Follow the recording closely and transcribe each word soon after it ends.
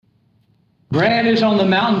Brad is on the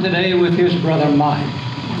mountain today with his brother Mike,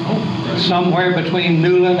 somewhere between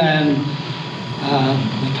Newland and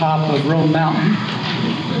the top of Rome Mountain.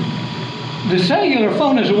 The cellular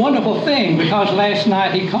phone is a wonderful thing because last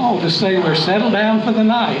night he called to say we're settled down for the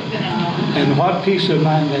night. And what peace of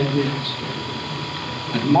mind that gives.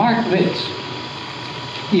 But mark this.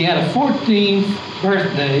 He had a 14th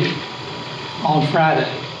birthday on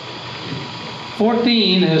Friday.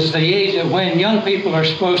 14 is the age of when young people are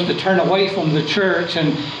supposed to turn away from the church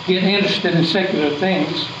and get interested in secular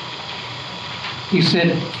things. He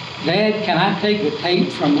said, "Dad, can I take the tape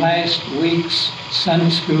from last week's Sunday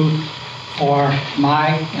school for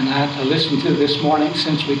Mike and I to listen to this morning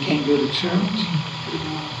since we can't go to church?"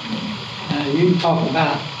 You can talk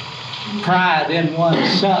about pride in one's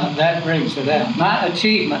son. That brings it out. Not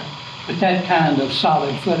achievement, but that kind of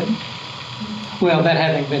solid footing. Well, that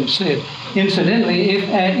having been said, incidentally, if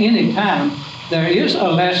at any time there is a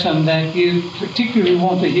lesson that you particularly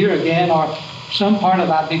want to hear again or some part of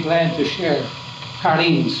it, I'd be glad to share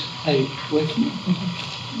Carlene's tape with you.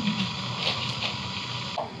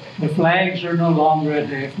 The flags are no longer at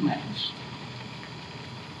half-mast.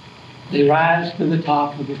 They rise to the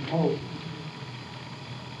top of the pole.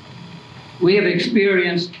 We have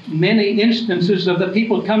experienced many instances of the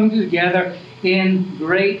people coming together in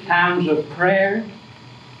great times of prayer,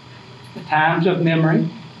 the times of memory,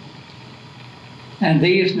 and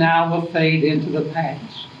these now will fade into the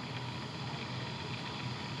past.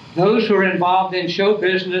 Those who are involved in show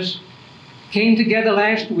business came together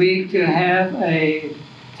last week to have a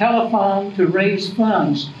telethon to raise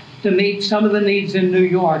funds to meet some of the needs in New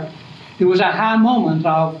York. It was a high moment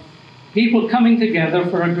of people coming together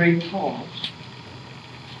for a great cause.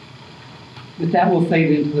 But that will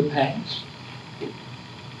fade into the past.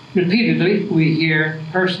 Repeatedly, we hear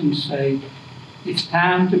persons say, "It's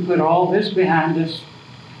time to put all this behind us.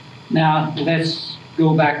 Now let's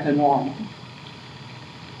go back to normal."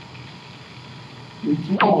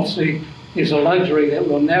 Normalcy is a luxury that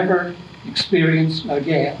we'll never experience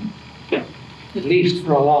again, at least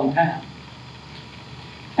for a long time.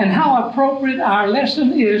 And how appropriate our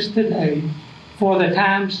lesson is today for the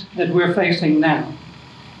times that we're facing now.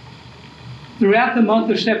 Throughout the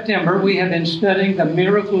month of September, we have been studying the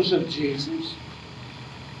miracles of Jesus.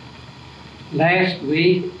 Last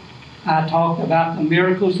week, I talked about the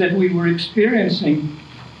miracles that we were experiencing,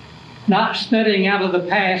 not studying out of the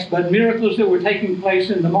past, but miracles that were taking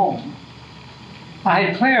place in the moment. I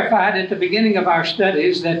had clarified at the beginning of our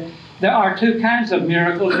studies that there are two kinds of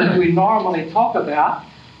miracles that we normally talk about.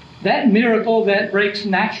 That miracle that breaks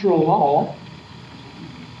natural law,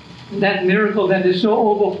 that miracle that is so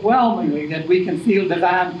overwhelmingly that we can feel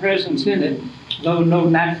divine presence in it, though no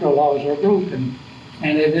natural laws are broken.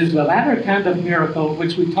 And it is the latter kind of miracle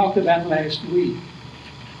which we talked about last week.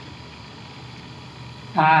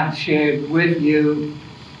 I shared with you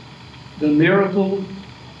the miracle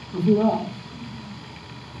of love.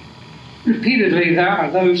 Repeatedly, there are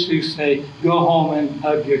those who say, "Go home and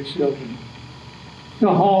hug your children.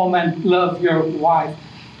 Go home and love your wife."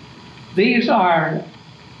 These are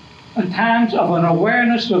times of an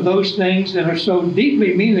awareness of those things that are so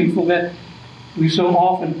deeply meaningful that we so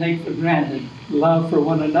often take for granted. Love for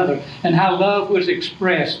one another and how love was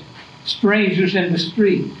expressed. Strangers in the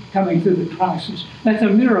street coming through the crisis. That's a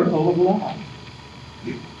miracle of love.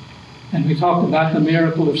 And we talked about the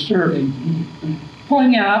miracle of serving.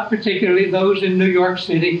 Pointing out particularly those in New York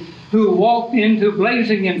City who walked into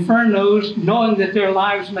blazing infernos knowing that their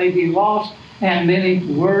lives may be lost, and many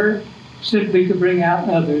were, simply to bring out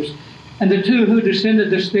others. And the two who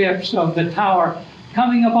descended the steps of the tower,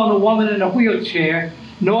 coming upon a woman in a wheelchair,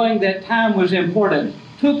 knowing that time was important,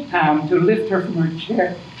 took time to lift her from her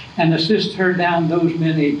chair and assist her down those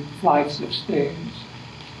many flights of stairs.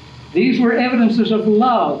 These were evidences of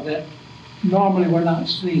love that normally were not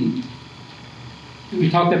seen.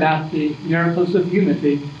 We talked about the miracles of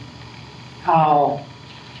unity, how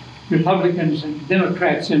Republicans and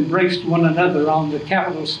Democrats embraced one another on the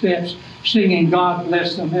Capitol steps, singing "God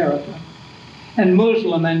Bless America." And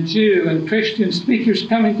Muslim and Jew and Christian speakers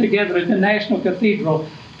coming together at the National Cathedral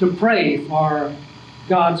to pray for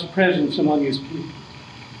God's presence among His people.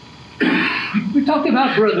 We talked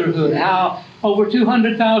about brotherhood, how over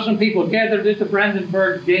 200,000 people gathered at the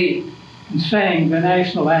Brandenburg Gate and sang the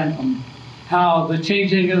national anthem. How the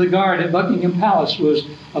changing of the guard at Buckingham Palace was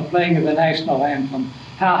a playing of the national anthem.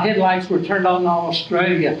 How headlights were turned on in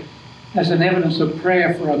Australia as an evidence of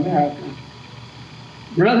prayer for America.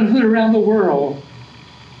 Brotherhood around the world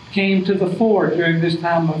came to the fore during this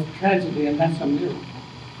time of tragedy, and that's a miracle.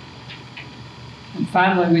 And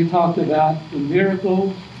finally, we talked about the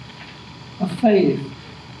miracle of faith.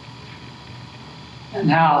 and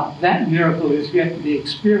how that miracle is yet to be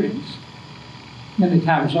experienced many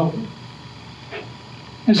times over.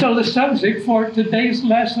 And so the subject for today's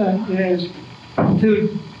lesson is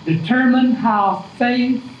to determine how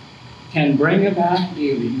faith can bring about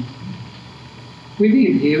healing. We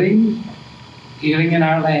need healing, healing in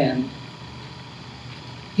our land,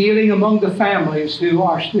 healing among the families who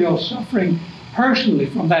are still suffering personally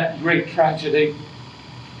from that great tragedy.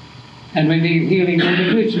 And we need healing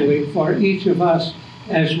individually for each of us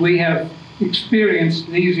as we have experienced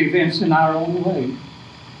these events in our own way.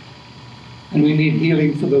 And we need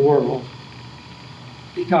healing for the world,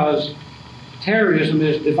 because terrorism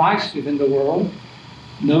is divisive in the world,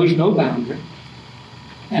 knows no boundary,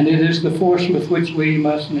 and it is the force with which we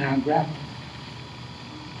must now grapple.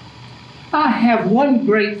 I have one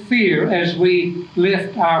great fear as we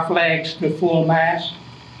lift our flags to full mast,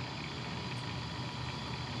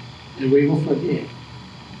 that we will forget,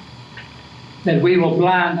 that we will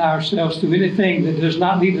blind ourselves to anything that does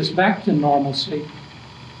not lead us back to normalcy.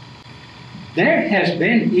 There has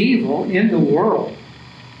been evil in the world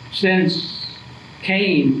since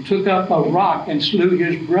Cain took up a rock and slew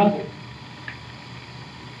his brother.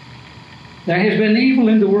 There has been evil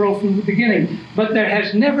in the world from the beginning, but there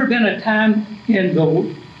has never been a time in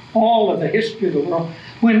all of the history of the world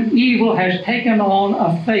when evil has taken on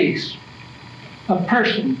a face, a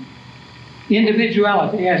person,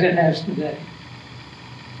 individuality as it has today.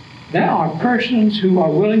 There are persons who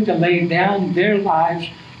are willing to lay down their lives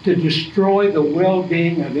to destroy the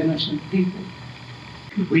well-being of innocent people.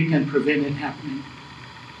 We can prevent it happening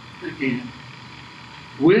again,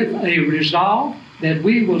 with a resolve that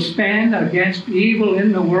we will stand against evil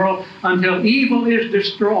in the world until evil is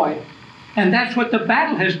destroyed. And that's what the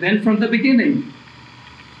battle has been from the beginning.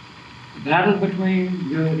 The battle between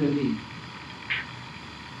good and evil.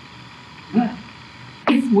 But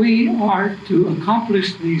if we are to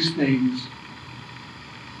accomplish these things,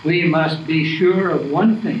 we must be sure of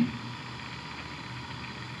one thing,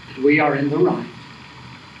 that we are in the right.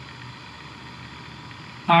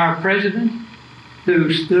 Our president,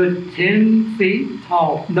 who stood 10 feet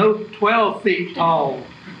tall, no, 12 feet tall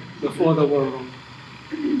before the world.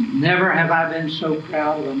 Never have I been so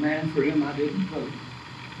proud of a man for whom I didn't vote.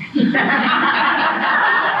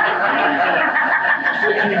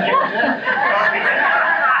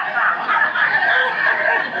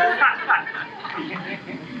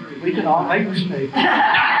 We can all make mistakes.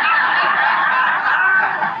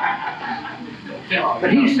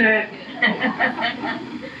 But he said,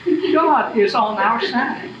 God is on our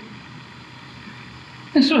side.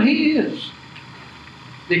 And so he is.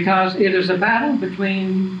 Because it is a battle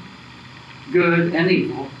between good and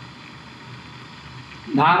evil.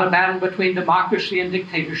 Not a battle between democracy and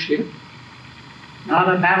dictatorship.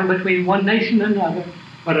 Not a battle between one nation and another,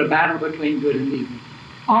 but a battle between good and evil.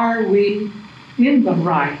 Are we in the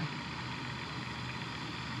right?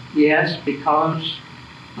 Yes, because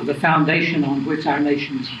of the foundation on which our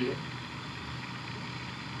nation is built.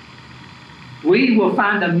 We will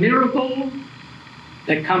find a miracle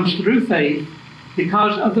that comes through faith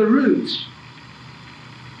because of the roots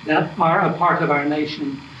that are a part of our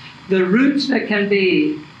nation. The roots that can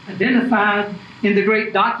be identified in the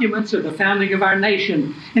great documents of the founding of our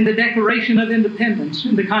nation, in the Declaration of Independence,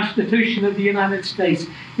 in the Constitution of the United States,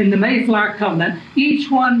 in the Mayflower Covenant, each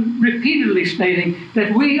one repeatedly stating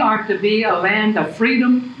that we are to be a land of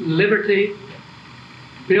freedom, liberty,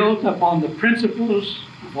 built upon the principles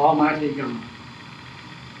of Almighty God.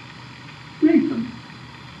 Read them.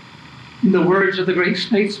 In the words of the great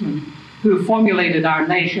statesmen who formulated our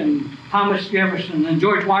nation, Thomas Jefferson and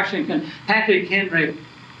George Washington, Patrick Henry,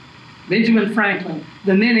 Benjamin Franklin,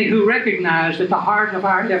 the many who recognized that the heart of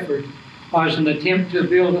our effort was an attempt to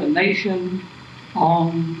build a nation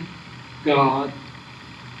on God.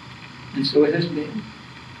 And so it has been.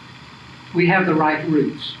 We have the right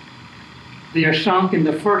roots. They are sunk in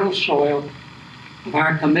the fertile soil of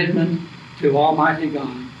our commitment to Almighty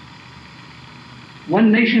God.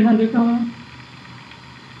 One nation under God.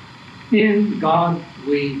 In God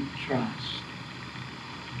we trust.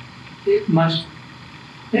 It must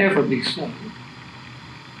ever be so.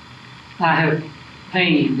 I have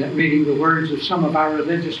pained at reading the words of some of our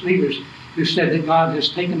religious leaders who said that God has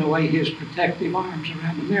taken away his protective arms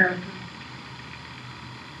around America.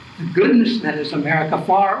 The goodness that is America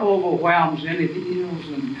far overwhelms any of the ills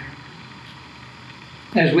in America.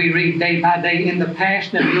 As we read day by day in the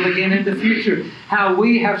past and will again in the future, how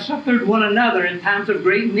we have succored one another in times of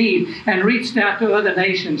great need and reached out to other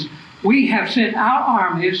nations. We have sent our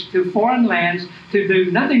armies to foreign lands to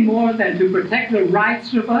do nothing more than to protect the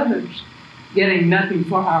rights of others, getting nothing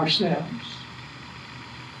for ourselves.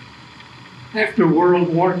 after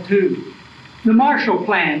World War II. The Marshall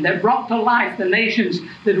Plan that brought to life the nations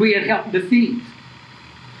that we had helped defeat.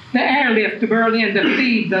 The airlift to Berlin to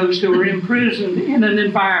feed those who were imprisoned in an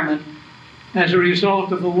environment as a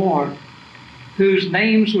result of the war, whose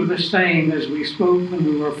names were the same as we spoke when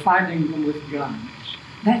we were fighting them with guns.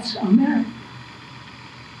 That's America.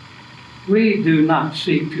 We do not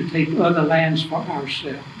seek to take other lands for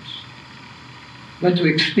ourselves, but to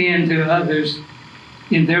extend to others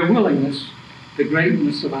in their willingness the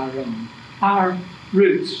greatness of our own. Our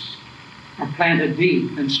roots are planted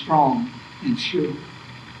deep and strong and sure.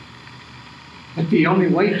 But the only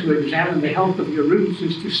way to examine the health of your roots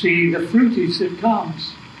is to see the fruitage that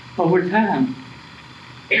comes over time.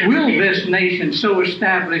 Will this nation, so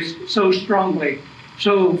established, so strongly,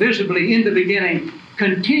 so visibly in the beginning,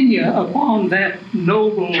 continue upon that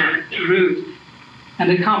noble root and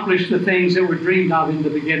accomplish the things that were dreamed of in the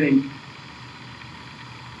beginning?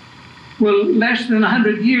 Well, less than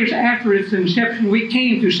 100 years after its inception, we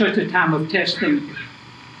came to such a time of testing.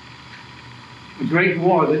 A great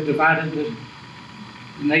war that divided the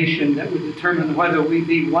nation, that would determine whether we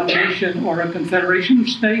be one nation or a confederation of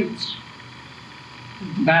states.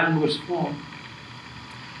 The battle was fought.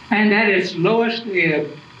 And at its lowest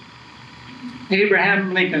ebb,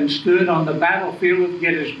 Abraham Lincoln stood on the battlefield of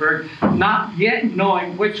Gettysburg, not yet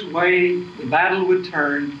knowing which way the battle would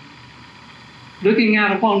turn, looking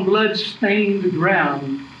out upon blood-stained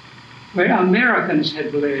ground where Americans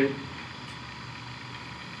had bled.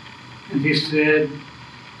 And he said,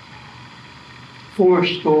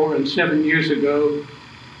 407 years ago,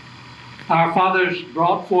 our fathers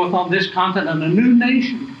brought forth on this continent a new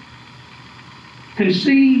nation,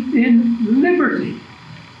 conceived in liberty,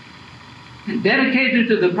 and dedicated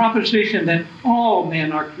to the proposition that all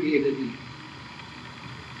men are created equal.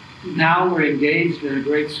 Now we're engaged in a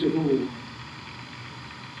great civil war,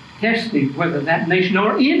 testing whether that nation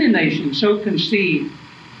or any nation so conceived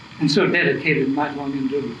and so dedicated might long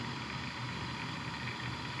endure.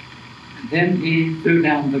 And then he threw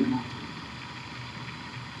down the gauntlet.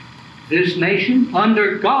 This nation,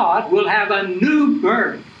 under God, will have a new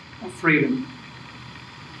birth of freedom.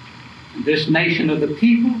 And this nation of the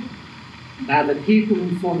people, by the people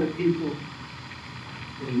and for the people,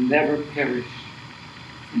 will never perish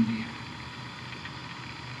from the earth.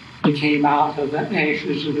 We came out of the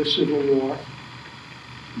ashes of the Civil War,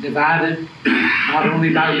 divided not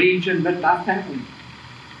only by region but by family,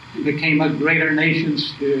 and became a greater nation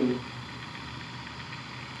still.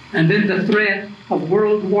 And then the threat of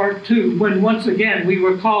World War II, when once again we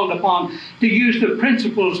were called upon to use the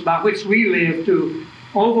principles by which we live to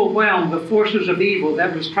overwhelm the forces of evil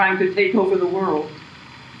that was trying to take over the world.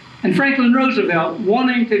 And Franklin Roosevelt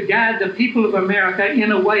wanting to guide the people of America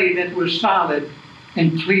in a way that was solid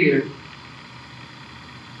and clear,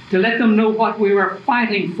 to let them know what we were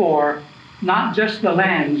fighting for, not just the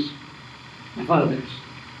lands of others,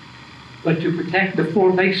 but to protect the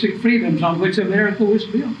four basic freedoms on which America was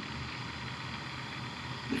built.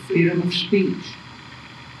 The freedom of speech,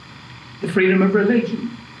 the freedom of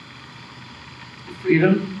religion, the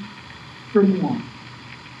freedom from want,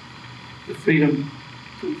 the freedom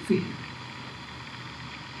from fear.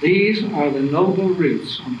 These are the noble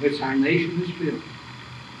roots on which our nation is built.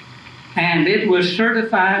 And it was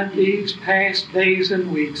certified these past days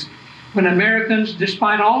and weeks when Americans,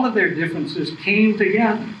 despite all of their differences, came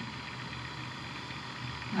together.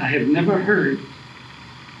 I have never heard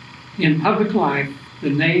in public life the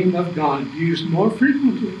name of God used more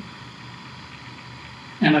frequently,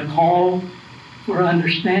 and a call for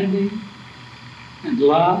understanding and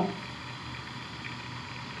love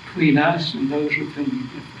between us and those with whom we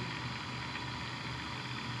differ.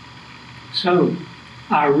 So,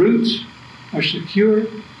 our roots are secure,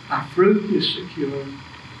 our fruit is secure.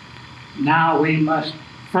 Now we must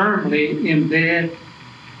firmly embed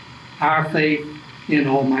our faith in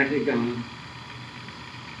Almighty God,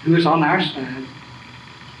 who is on our side,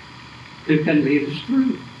 who can lead us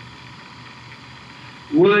through.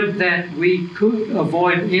 Would that we could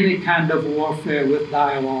avoid any kind of warfare with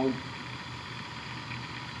dialogue.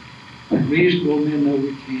 But reasonable men know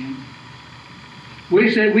we can.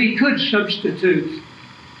 We said we could substitute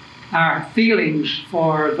our feelings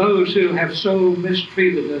for those who have so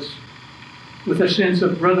mistreated us with a sense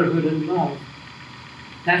of brotherhood and love.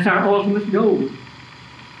 That's our ultimate goal.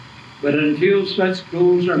 But until such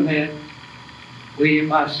goals are met, we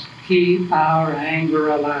must keep our anger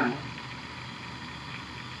alive.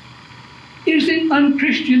 Is it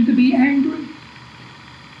unchristian to be angry?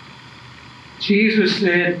 Jesus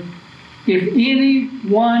said, if any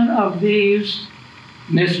one of these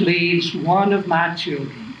misleads one of my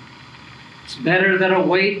children, It's better that a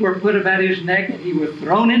weight were put about his neck and he were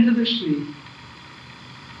thrown into the sea.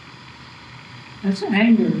 That's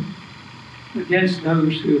anger against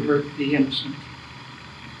those who hurt the innocent,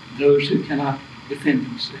 those who cannot defend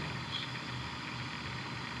themselves.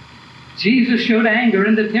 Jesus showed anger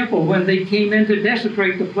in the temple when they came in to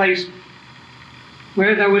desecrate the place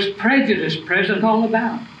where there was prejudice present all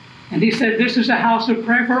about. And he said, this is a house of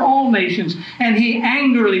prayer for all nations. And he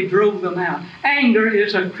angrily drove them out. Anger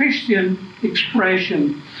is a Christian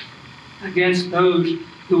expression against those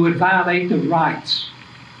who would violate the rights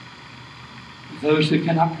of those who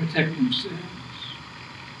cannot protect themselves.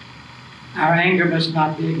 Our anger must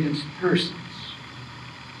not be against persons.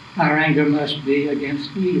 Our anger must be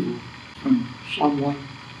against evil from someone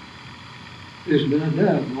who's been a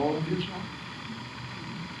dove all of his life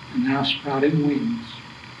and now sprouting wings.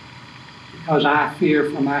 Because I fear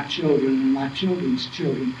for my children and my children's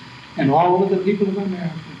children and all of the people of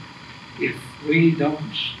America if we don't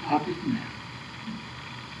stop it now.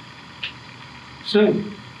 So,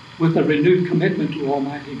 with a renewed commitment to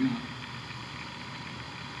Almighty God,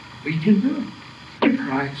 we can do it. The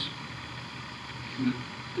price,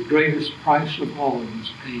 the greatest price of all,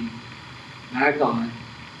 was paid by God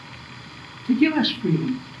to give us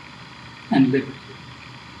freedom and liberty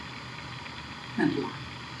and life.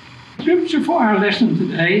 Scripture for our lesson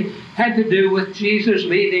today had to do with Jesus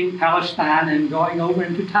leaving Palestine and going over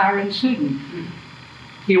into Tyre and Sidon.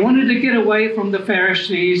 He wanted to get away from the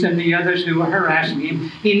Pharisees and the others who were harassing him.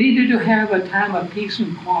 He needed to have a time of peace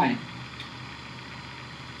and quiet.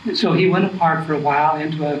 And so he went apart for a while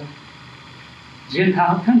into a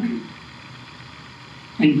Gentile country.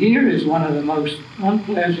 And here is one of the most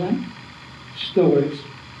unpleasant stories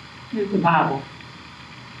in the Bible.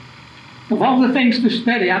 Of all the things to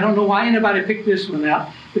study, I don't know why anybody picked this one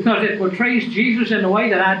out, because it portrays Jesus in a way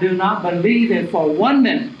that I do not believe that for 1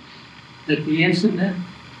 minute that the incident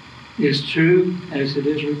is true as it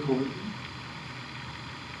is recorded.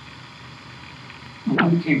 A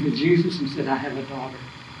woman came to Jesus and said, I have a daughter,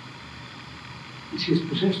 and she's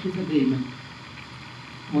possessed with a demon.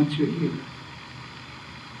 I want you to heal her.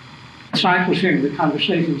 The disciples hearing the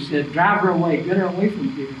conversation said, drive her away, get her away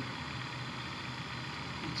from here.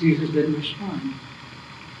 Jesus didn't respond.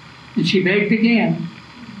 And she begged again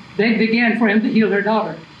for him to heal her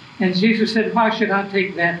daughter. And Jesus said, why should I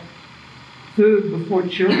take that food before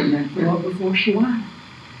children and throw it before swine?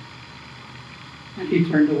 And he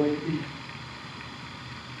turned away again.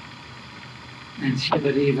 And said,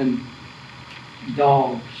 but even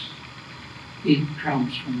dogs eat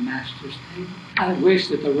crumbs from the master's table. I wish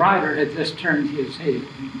that the writer had just turned his head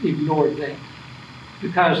and ignored that,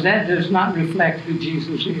 because that does not reflect who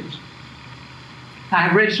Jesus is. I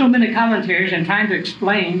have read so many commentaries and trying to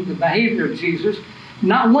explain the behavior of Jesus.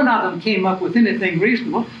 Not one of them came up with anything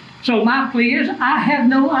reasonable. So my plea is, I have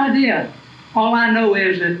no idea. All I know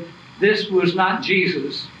is that this was not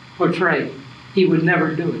Jesus portrayed. He would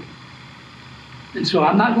never do it. And so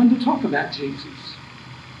I'm not going to talk about Jesus.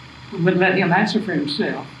 I'm going to let him answer for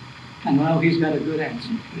himself. And I know he's got a good answer.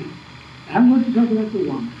 I'm going to talk about the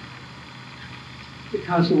woman,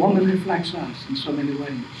 because the woman reflects us in so many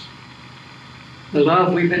ways. The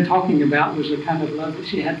love we've been talking about was the kind of love that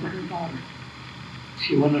she had for her daughter.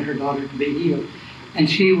 She wanted her daughter to be healed. And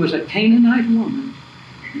she was a Canaanite woman.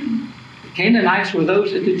 The Canaanites were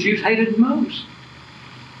those that the Jews hated most.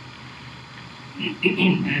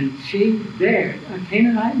 And she dared, a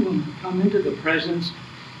Canaanite woman, come into the presence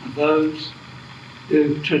of those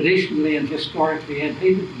who traditionally and historically had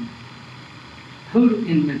hated them. Total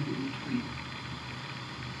enmity between them.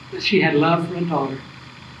 But she had love for a daughter.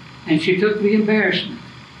 And she took the embarrassment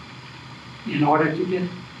in order to get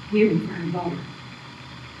healing for her daughter.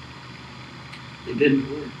 It didn't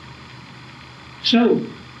work. So,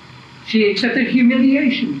 she accepted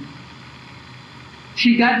humiliation.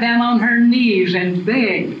 She got down on her knees and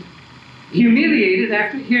begged, humiliated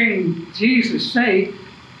after hearing Jesus say,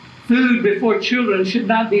 food before children should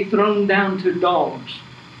not be thrown down to dogs.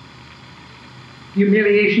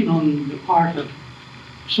 Humiliation on the part of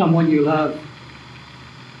someone you love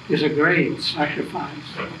is a great sacrifice.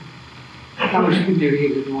 I was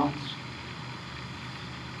humiliated once.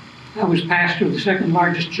 I was pastor of the second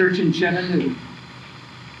largest church in Chattanooga.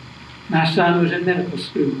 My son was in medical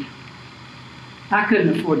school. I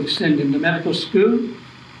couldn't afford to send him to medical school.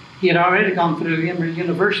 He had already gone through Emory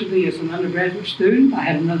University as an undergraduate student. I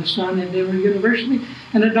had another son at Emory University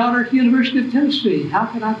and a daughter at the University of Tennessee. How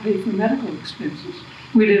could I pay for medical expenses?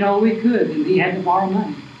 We did all we could, and he had to borrow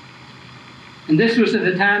money. And this was at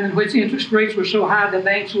a time in which interest rates were so high the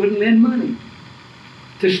banks wouldn't lend money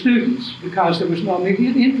to students because there was no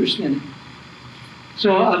immediate interest in it.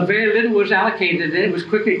 So very little was allocated. It was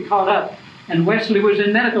quickly caught up. And Wesley was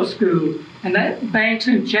in medical school, and that banks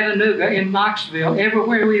in Chattanooga, in Knoxville,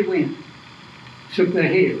 everywhere we went, shook their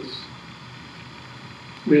heads.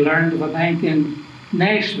 We learned of a bank in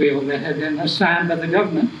Nashville that had been assigned by the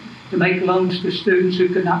government to make loans to students who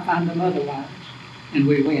could not find them otherwise, and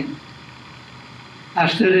we went. I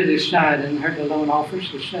stood at his side and heard the loan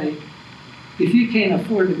officer say, if you can't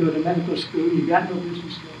afford to go to medical school, you've got no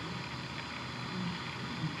business going.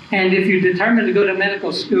 And if you're determined to go to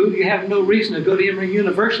medical school, you have no reason to go to Emory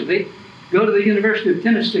University. Go to the University of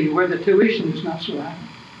Tennessee, where the tuition is not so high.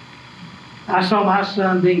 I saw my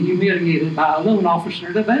son being humiliated by a loan officer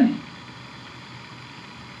at a bank.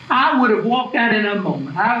 I would have walked out in a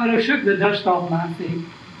moment. I would have shook the dust off my feet.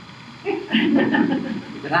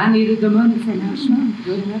 But I needed the money for my son to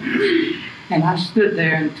go to medical school. And I stood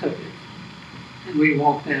there and took it. And we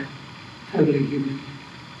walked out totally humiliated.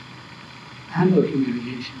 I know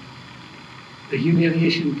humiliation. The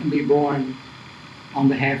humiliation can be borne on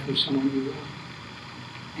behalf of someone you love.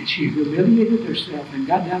 And she humiliated herself and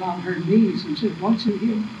got down on her knees and said, won't you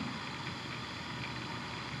heal me?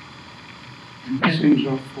 And blessings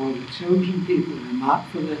are for the chosen people and not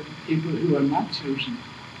for the people who are not chosen.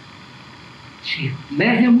 She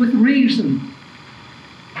met him with reason.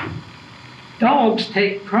 Dogs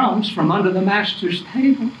take crumbs from under the master's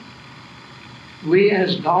table. We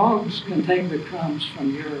as dogs can take the crumbs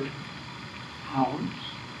from your hours.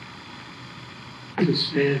 It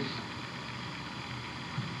says,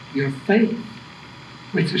 your faith,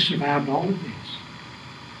 which has survived all of this,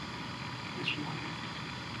 is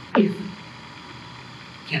wonderful. Faith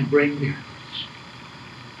can bring miracles.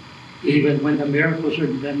 Even when the miracles are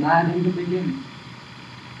denied in the beginning.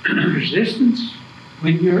 Resistance,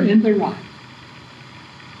 when you're in the right,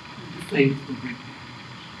 the faith will bring miracles.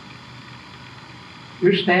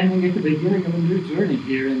 We're standing at the beginning of a new journey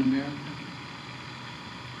here in America.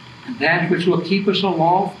 And that which will keep us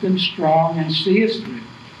aloft and strong and see us through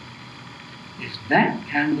is that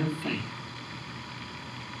kind of faith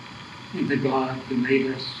in the God who made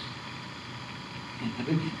us in the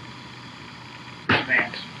beginning.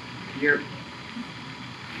 Vance, your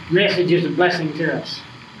message is a blessing to us.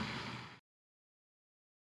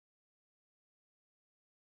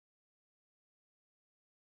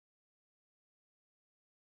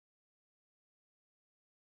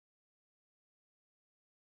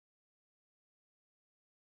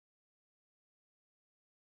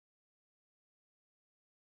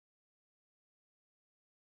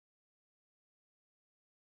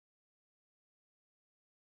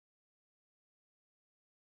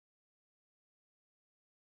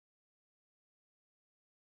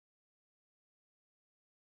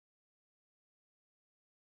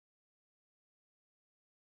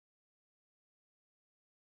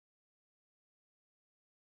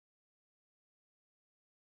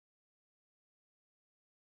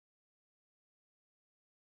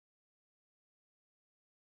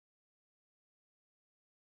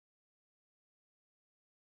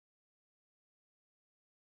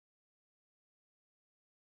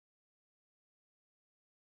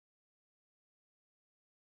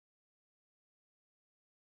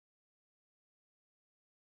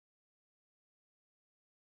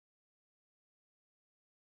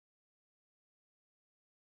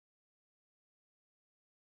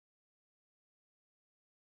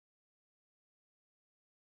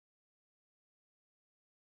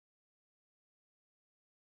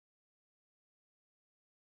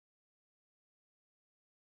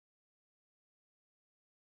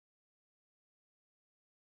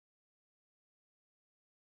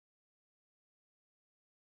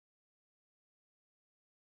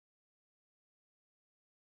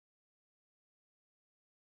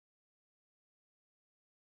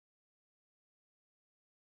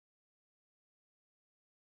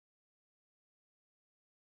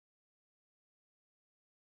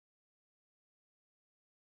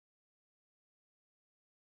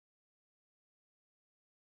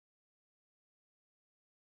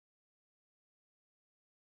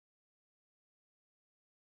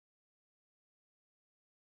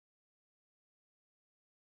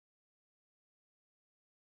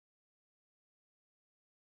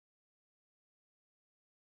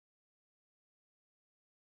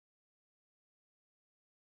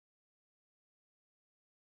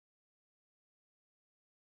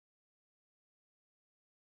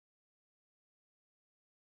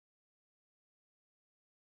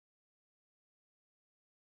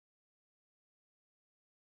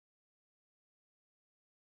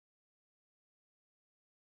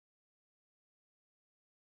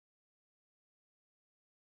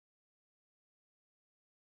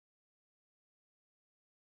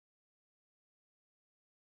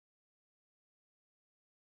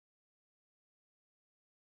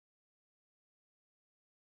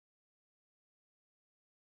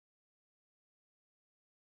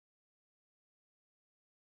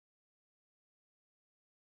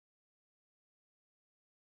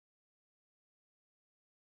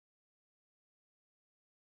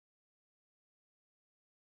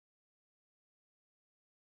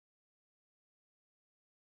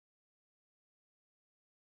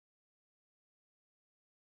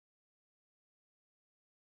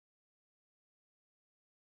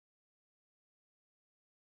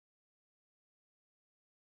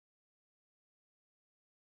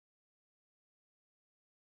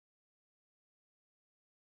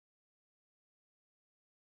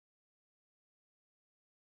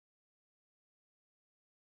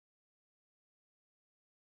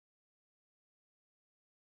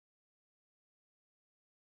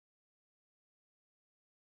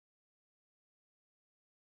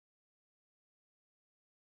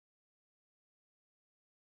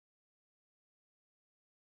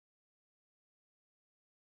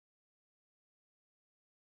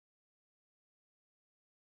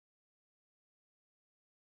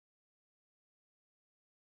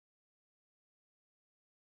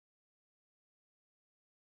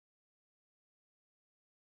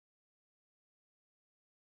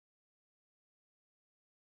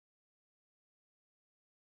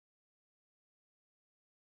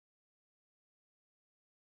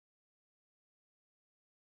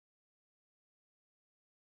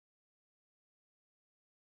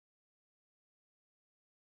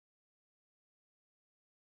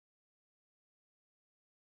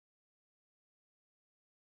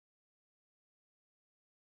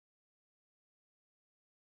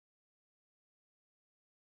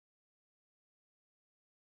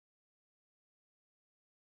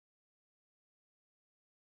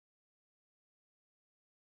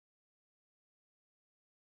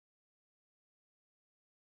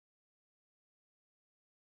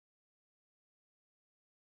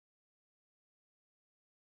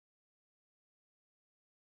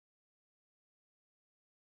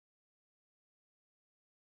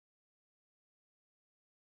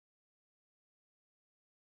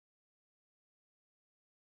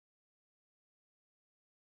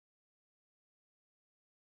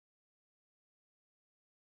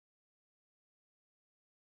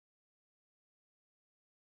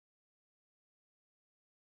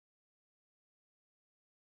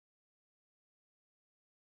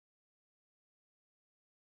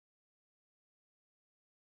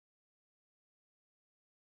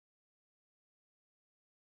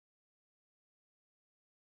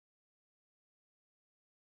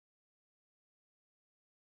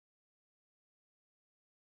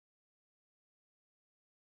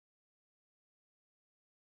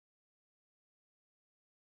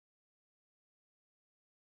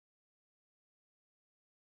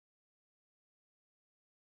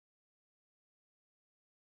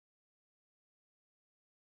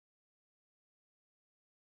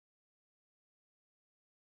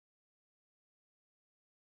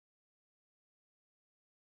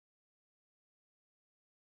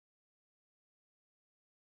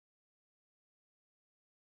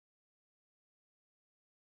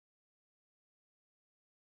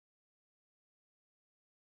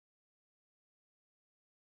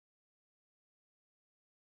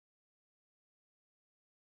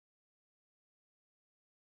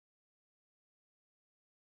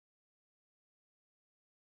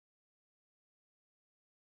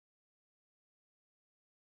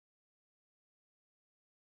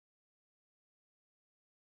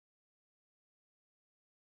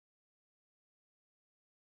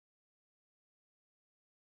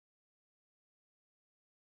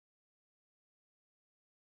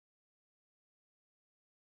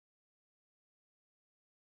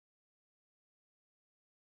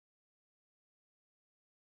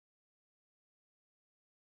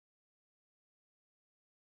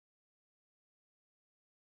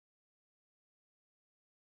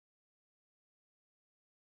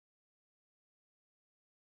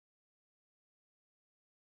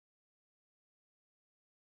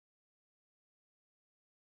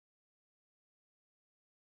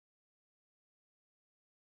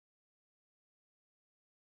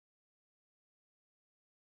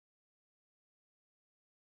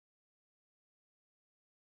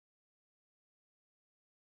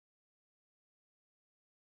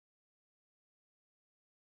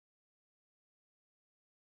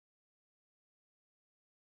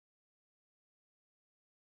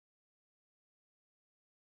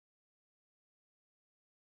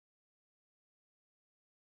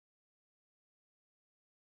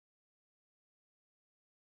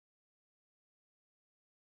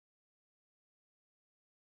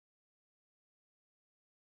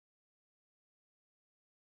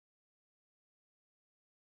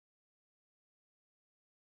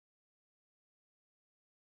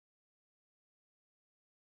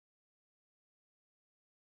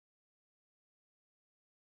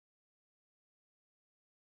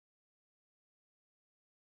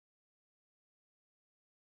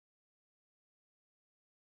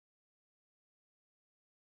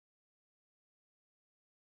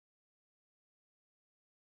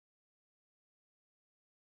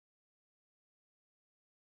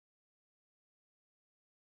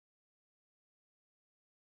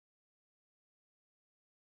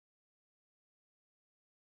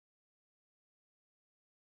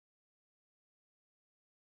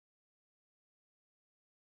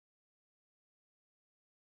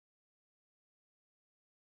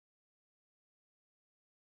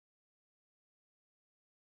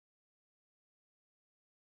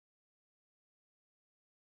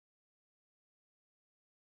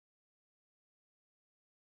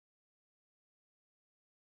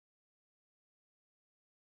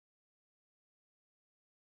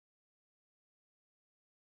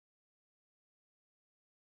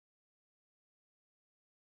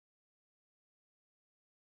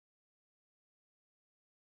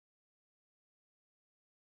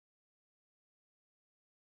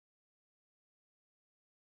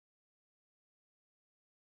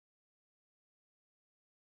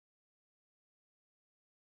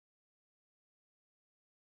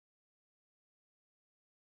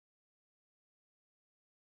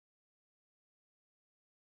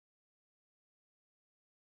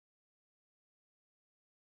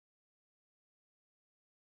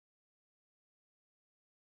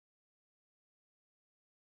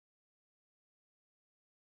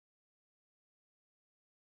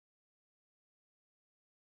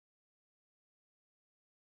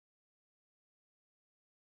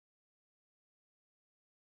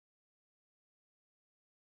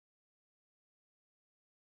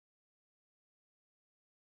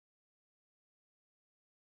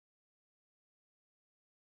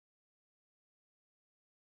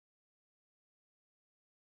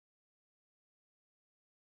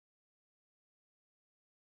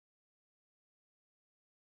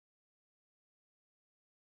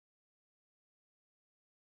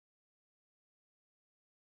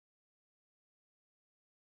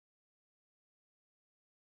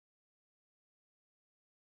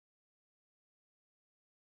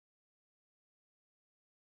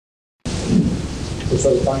 we're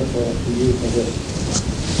so thankful to you for this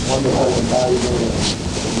wonderful and valuable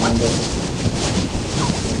reminder.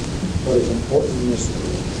 What is important in this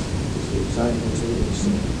world is the examples that we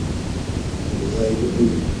see, and the way that we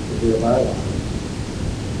live our lives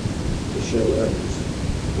to show others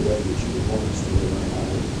the way that you would want us to live our lives.